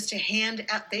just to hand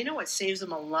out. They know it saves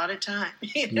them a lot of time,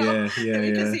 you know,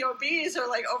 because the OBs are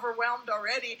like overwhelmed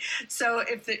already. So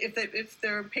if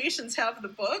their patients have the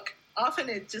book, often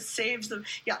it just saves them.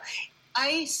 Yeah,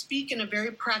 I speak in a very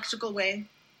practical way.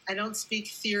 I don't speak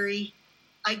theory.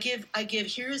 I give,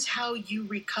 here's how you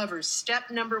recover. Step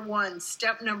number 1,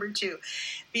 step number 2.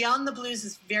 Beyond the Blues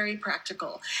is very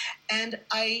practical. And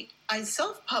I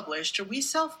self-published, or we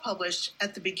self-published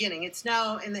at the beginning. It's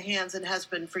now in the hands and has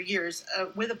been for years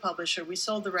with a publisher. We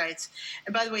sold the rights.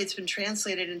 And by the way, it's been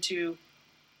translated into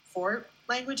 4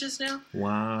 languages now.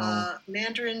 Wow.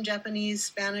 Mandarin, Japanese,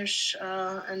 Spanish,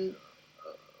 and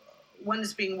one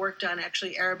is being worked on,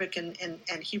 actually, Arabic and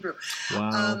Hebrew.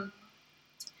 Wow.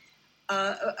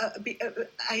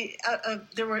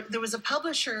 There was a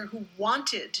publisher who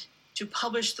wanted to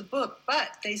publish the book,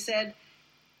 but they said,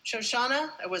 Shoshana,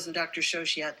 I wasn't Dr.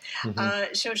 Shosh yet,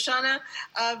 Shoshana,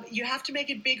 you have to make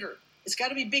it bigger. It's got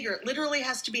to be bigger. It literally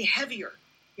has to be heavier.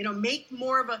 You know, make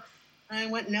more of a... And I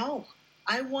went, no,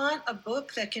 I want a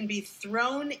book that can be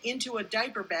thrown into a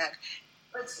diaper bag.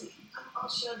 Let's see. I'll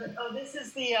show that. Oh, this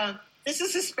is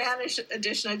the Spanish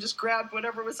edition. I just grabbed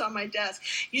whatever was on my desk.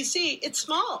 You see, it's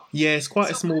small. Yeah, it's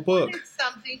quite a small book.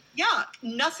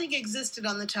 Nothing existed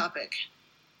on the topic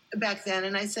back then.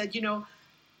 And I said, you know,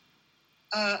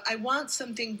 I want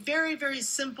something very, very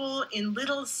simple in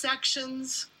little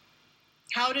sections.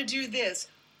 How to do this.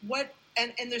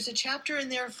 And there's a chapter in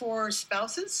there for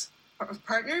spouses, or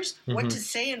partners, what to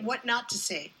say and what not to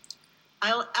say.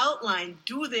 I'll outline,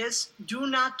 do this, do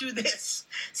not do this.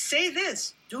 Say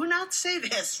this, do not say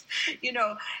this, you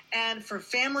know, and for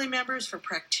family members, for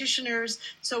practitioners.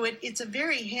 So it's a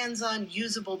very hands-on,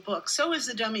 usable book. So is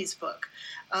the Dummies book,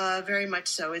 very much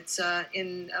so. It's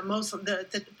in most of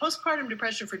the Postpartum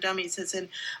Depression for Dummies is in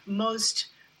most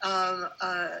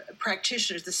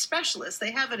practitioners, the specialists. They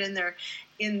have it in their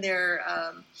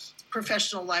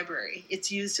professional library. It's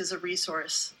used as a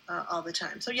resource all the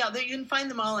time. So yeah, you can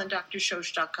find them all on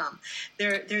drshosh.com.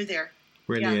 They're there.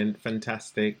 Brilliant,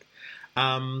 fantastic.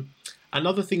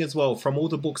 Another thing as well, from all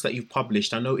the books that you've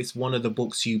published, I noticed one of the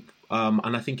books you,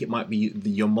 and I think it might be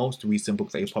your most recent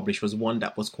book that you published, was one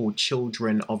that was called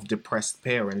Children of Depressed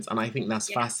Parents. And I think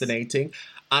that's fascinating.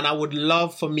 And I would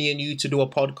love for me and you to do a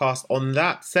podcast on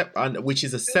that, which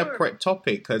is a separate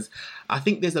topic, because I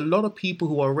think there's a lot of people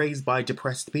who are raised by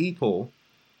depressed people.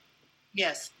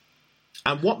 Yes.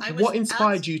 And what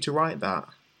inspired you to write that?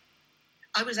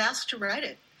 I was asked to write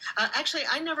it. Actually,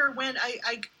 I never went.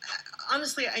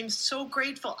 Honestly, I'm so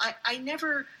grateful. I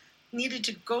never needed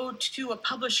to go to a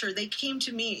publisher, they came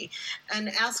to me and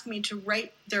asked me to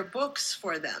write their books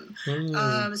for them.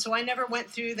 So I never went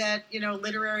through that,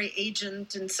 literary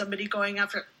agent and somebody going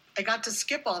after. I got to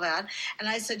skip all that, and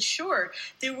I said, sure.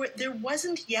 There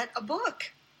wasn't yet a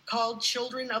book called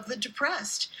Children of the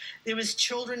Depressed. There was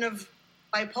Children of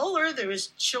Bipolar. There was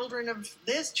Children of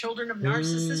this, Children of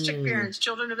narcissistic parents,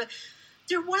 Children of.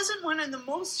 There wasn't one, and the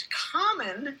most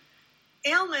common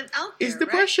ailment out there is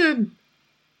depression. Right?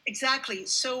 Exactly.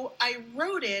 So I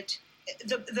wrote it.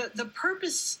 The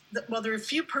purpose, well, there are a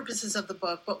few purposes of the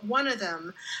book, but one of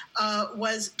them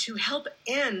was to help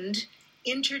end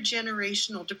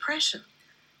intergenerational depression.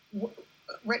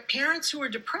 Parents who are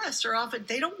depressed are often,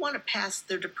 they don't want to pass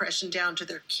their depression down to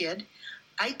their kid.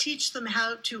 I teach them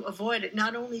how to avoid it,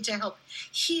 not only to help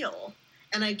heal,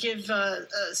 and I give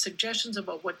suggestions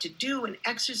about what to do and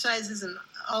exercises and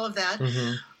all of that,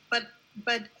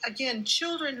 But again,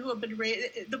 children who have been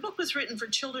raised, the book was written for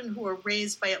children who are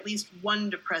raised by at least one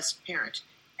depressed parent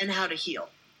and how to heal.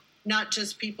 Not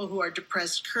just people who are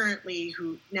depressed currently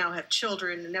who now have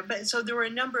children. But so there were a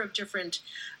number of different,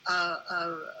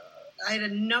 I had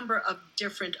a number of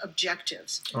different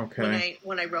objectives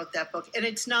when I wrote that book. And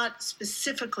it's not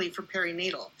specifically for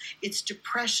perinatal. It's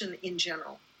depression in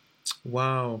general.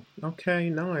 Wow.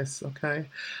 Okay, nice. Okay.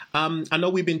 I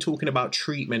know we've been talking about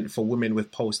treatment for women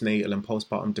with postnatal and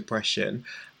postpartum depression.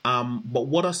 But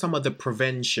what are some of the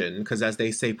prevention? Because as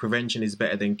they say, prevention is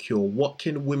better than cure. What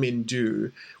can women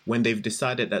do when they've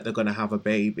decided that they're going to have a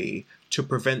baby to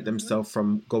prevent themselves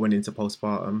from going into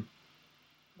postpartum?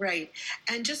 Right.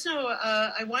 And just know,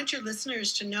 I want your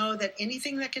listeners to know that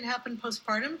anything that can happen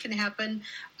postpartum can happen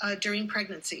during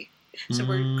pregnancy. So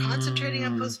we're concentrating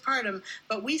on postpartum,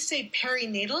 but we say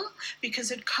perinatal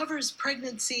because it covers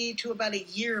pregnancy to about a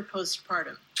year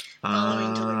postpartum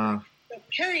following delivery. So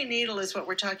perinatal is what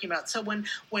we're talking about. So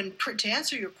when to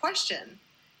answer your question,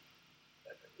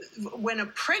 when a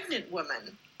pregnant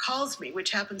woman calls me,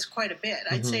 which happens quite a bit,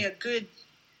 I'd say a good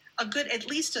at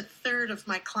least a third of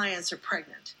my clients are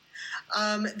pregnant.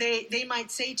 They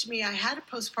might say to me, I had a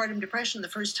postpartum depression the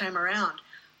first time around.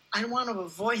 I want to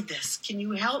avoid this. Can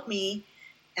you help me?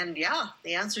 And yeah,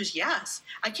 the answer is yes.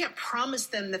 I can't promise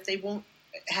them that they won't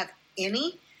have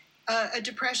any a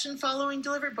depression following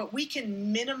delivery, but we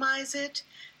can minimize it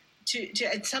to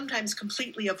and sometimes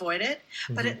completely avoid it.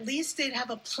 But at least they'd have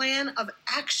a plan of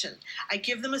action. I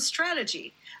give them a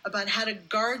strategy about how to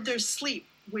guard their sleep,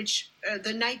 which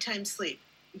the nighttime sleep.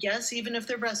 Yes, even if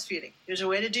they're breastfeeding, there's a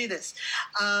way to do this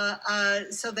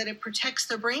so that it protects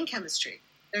their brain chemistry,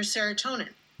 their serotonin.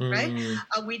 Right?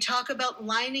 We talk about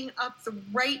lining up the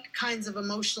right kinds of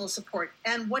emotional support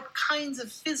and what kinds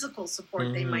of physical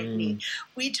support they might need.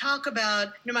 We talk about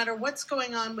no matter what's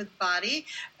going on with body,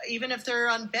 even if they're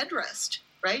on bed rest,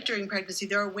 right, during pregnancy,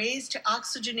 there are ways to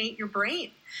oxygenate your brain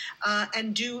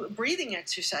and do breathing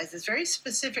exercises, very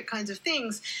specific kinds of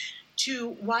things to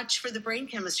watch for the brain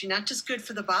chemistry, not just good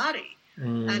for the body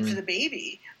and for the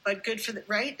baby, but good for the,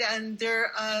 right? And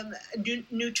their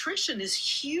nutrition is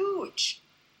huge.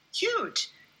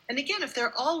 And again, if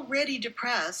they're already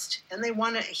depressed and they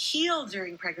want to heal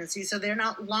during pregnancy so they're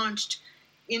not launched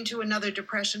into another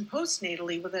depression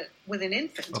postnatally with an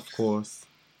infant. Of course.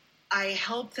 I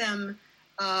help them,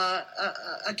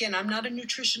 again, I'm not a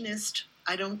nutritionist.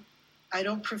 I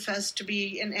don't profess to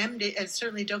be an MD. I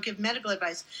certainly don't give medical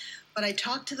advice. But I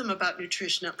talk to them about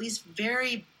nutrition, at least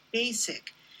very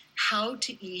basic, how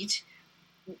to eat,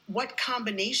 what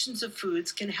combinations of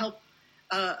foods can help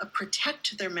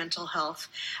protect their mental health,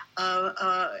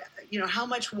 how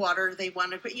much water they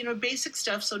want to, basic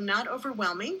stuff, so not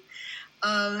overwhelming.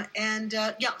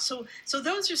 So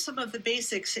those are some of the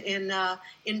basics in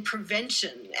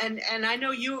prevention. And I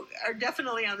know you are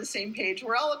definitely on the same page.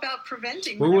 We're all about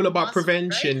preventing. We're all about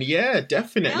prevention. Right? Yeah,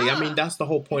 definitely. Yeah. I mean, that's the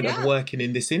whole point of working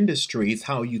in this industry is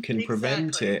how you can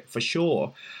prevent it, for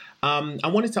sure. I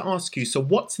wanted to ask you, so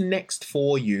what's next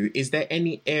for you? Is there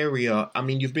any area, I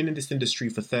mean, you've been in this industry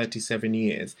for 37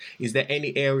 years. Is there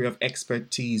any area of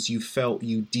expertise you felt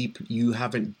you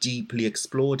haven't deeply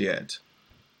explored yet?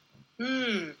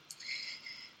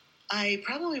 I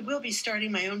probably will be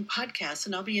starting my own podcast,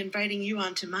 and I'll be inviting you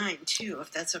onto mine too,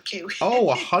 if that's okay with you.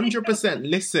 100%.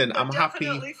 Listen, I'm happy.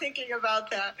 Definitely thinking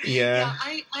about that. Yeah.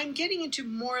 I'm getting into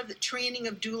more of the training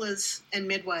of doulas and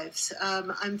midwives.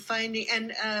 I'm finding,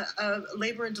 and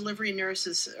labor and delivery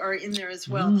nurses are in there as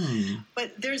well.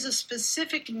 But there's a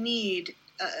specific need.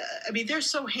 They're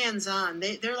so hands-on.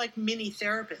 They're like mini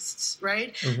therapists,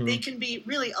 right? They can be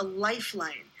really a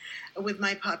lifeline with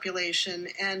my population,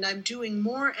 and I'm doing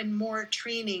more and more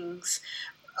trainings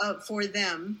for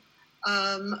them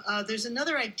There's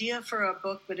another idea for a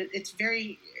book, but it's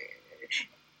very...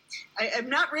 I'm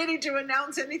not ready to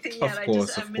announce anything yet.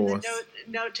 I'm in the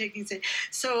note-taking stage.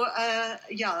 So,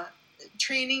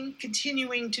 training,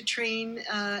 continuing to train,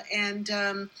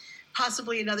 and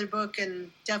possibly another book,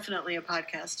 and definitely a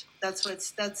podcast. That's what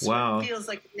feels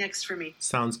like next for me.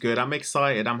 Sounds good. I'm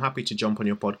excited. I'm happy to jump on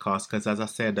your podcast because, as I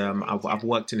said, I've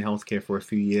worked in healthcare for a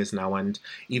few years now, and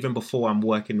even before I'm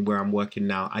working where I'm working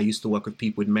now, I used to work with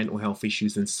people with mental health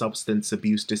issues and substance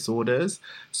abuse disorders.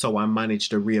 So I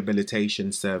managed a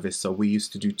rehabilitation service. So we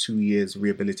used to do 2 years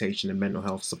rehabilitation and mental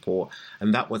health support,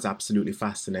 and that was absolutely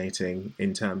fascinating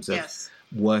in terms of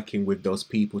working with those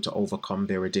people to overcome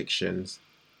their addictions.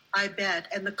 I bet.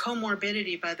 And the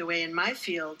comorbidity, by the way, in my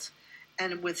field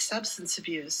and with substance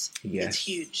abuse, it's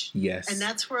huge. Yes. And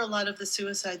that's where a lot of the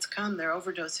suicides come. They're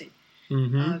overdosing,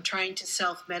 trying to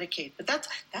self-medicate. But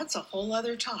that's a whole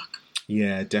other talk.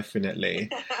 Yeah, definitely.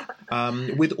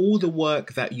 With all the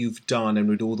work that you've done and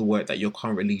with all the work that you're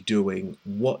currently doing,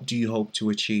 what do you hope to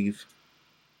achieve?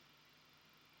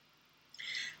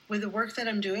 With the work that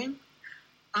I'm doing?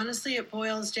 Honestly, it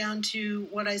boils down to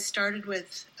what I started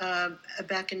with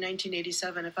back in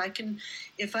 1987.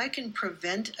 If I can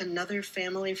prevent another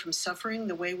family from suffering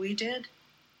the way we did,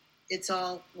 it's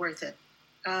all worth it.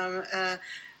 I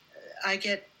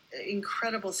get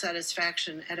incredible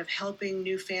satisfaction out of helping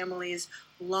new families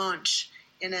launch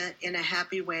in a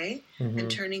happy way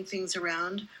and turning things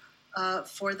around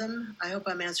for them. I hope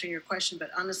I'm answering your question,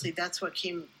 but honestly, that's what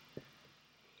came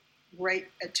right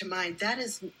to mind. That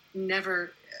is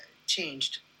never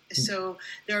changed. So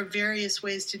there are various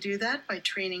ways to do that, by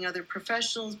training other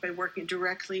professionals, by working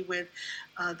directly with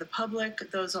the public,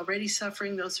 those already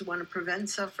suffering, those who want to prevent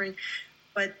suffering.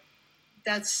 But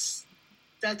that's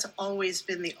always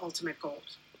been the ultimate goal.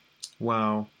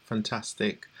 Wow,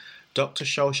 fantastic. Dr.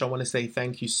 Shosh, I want to say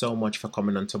thank you so much for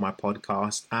coming onto my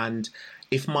podcast. And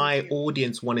if my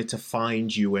audience wanted to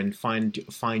find you and find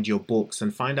your books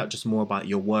and find out just more about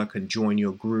your work and join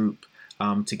your group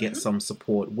to get some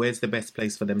support, where's the best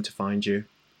place for them to find you?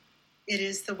 It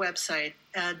is the website,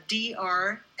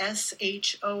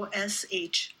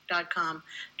 drshosh.com,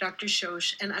 Dr.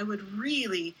 Shosh. And I would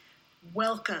really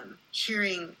welcome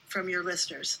hearing from your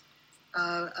listeners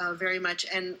very much.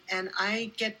 And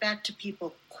I get back to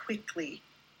people quickly.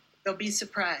 They'll be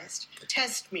surprised.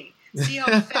 Test me. See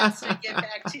how fast I get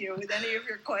back to you with any of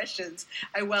your questions.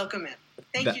 I welcome it.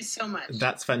 Thank you so much.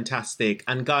 That's fantastic.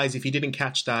 And guys, if you didn't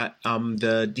catch that,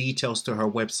 the details to her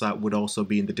website would also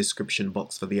be in the description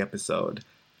box for the episode.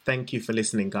 Thank you for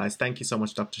listening, guys. Thank you so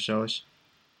much, Dr. Shosh.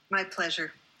 My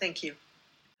pleasure. Thank you.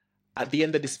 At the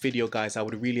end of this video, guys, I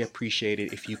would really appreciate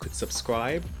it if you could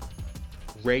subscribe,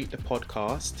 rate the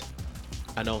podcast,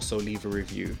 and also leave a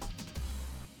review.